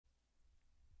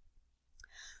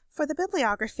For the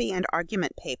bibliography and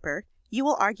argument paper, you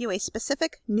will argue a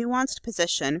specific, nuanced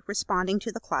position responding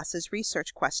to the class's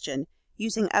research question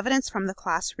using evidence from the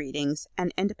class readings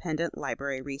and independent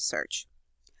library research.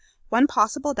 One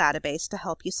possible database to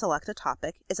help you select a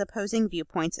topic is Opposing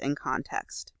Viewpoints in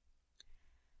Context.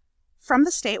 From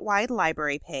the statewide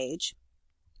library page,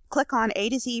 click on A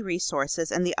to Z Resources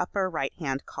in the upper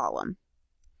right-hand column.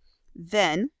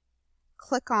 Then,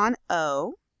 click on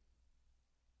O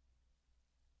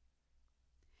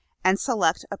and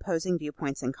select Opposing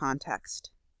Viewpoints in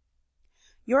Context.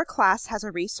 Your class has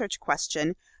a research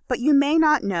question, but you may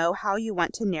not know how you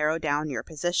want to narrow down your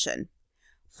position.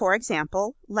 For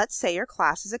example, let's say your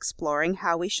class is exploring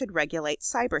how we should regulate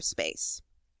cyberspace.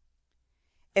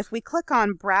 If we click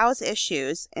on Browse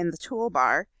Issues in the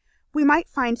toolbar, we might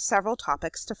find several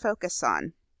topics to focus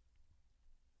on.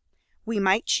 We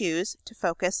might choose to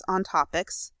focus on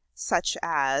topics such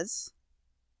as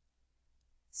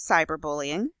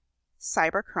cyberbullying,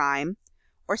 cybercrime,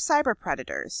 or cyber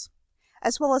predators,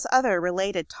 as well as other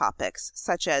related topics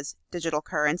such as digital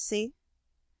currency,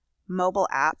 mobile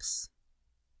apps,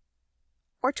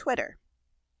 or Twitter.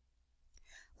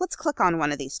 Let's click on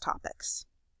one of these topics.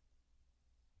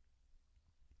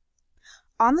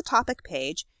 On the topic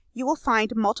page, you will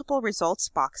find multiple results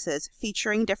boxes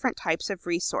featuring different types of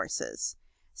resources,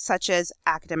 such as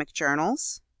academic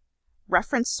journals,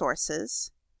 reference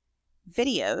sources,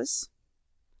 videos,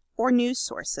 or news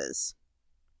sources.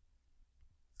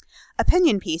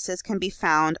 Opinion pieces can be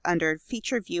found under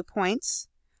Feature Viewpoints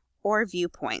or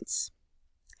Viewpoints.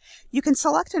 You can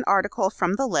select an article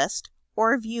from the list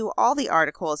or view all the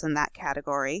articles in that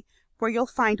category, where you'll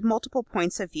find multiple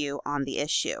points of view on the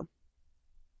issue.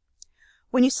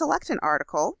 When you select an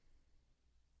article,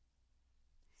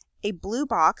 a blue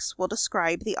box will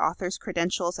describe the author's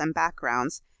credentials and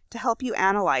backgrounds to help you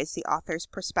analyze the author's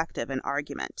perspective and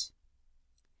argument.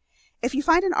 If you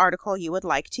find an article you would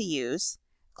like to use,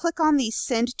 click on the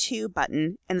Send To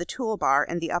button in the toolbar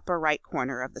in the upper right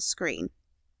corner of the screen.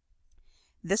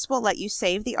 This will let you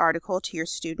save the article to your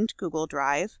student Google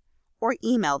Drive or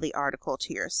email the article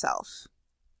to yourself.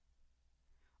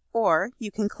 Or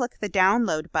you can click the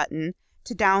Download button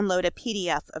to download a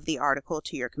PDF of the article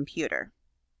to your computer.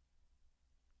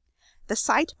 The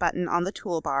Cite button on the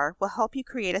toolbar will help you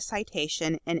create a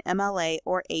citation in MLA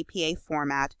or APA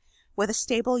format with a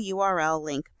stable URL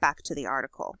link back to the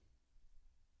article.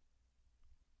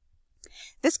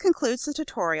 This concludes the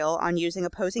tutorial on using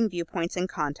opposing viewpoints in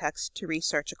context to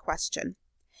research a question.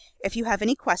 If you have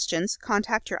any questions,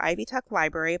 contact your Ivy Tech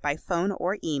library by phone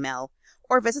or email,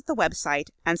 or visit the website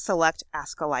and select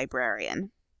Ask a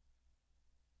Librarian.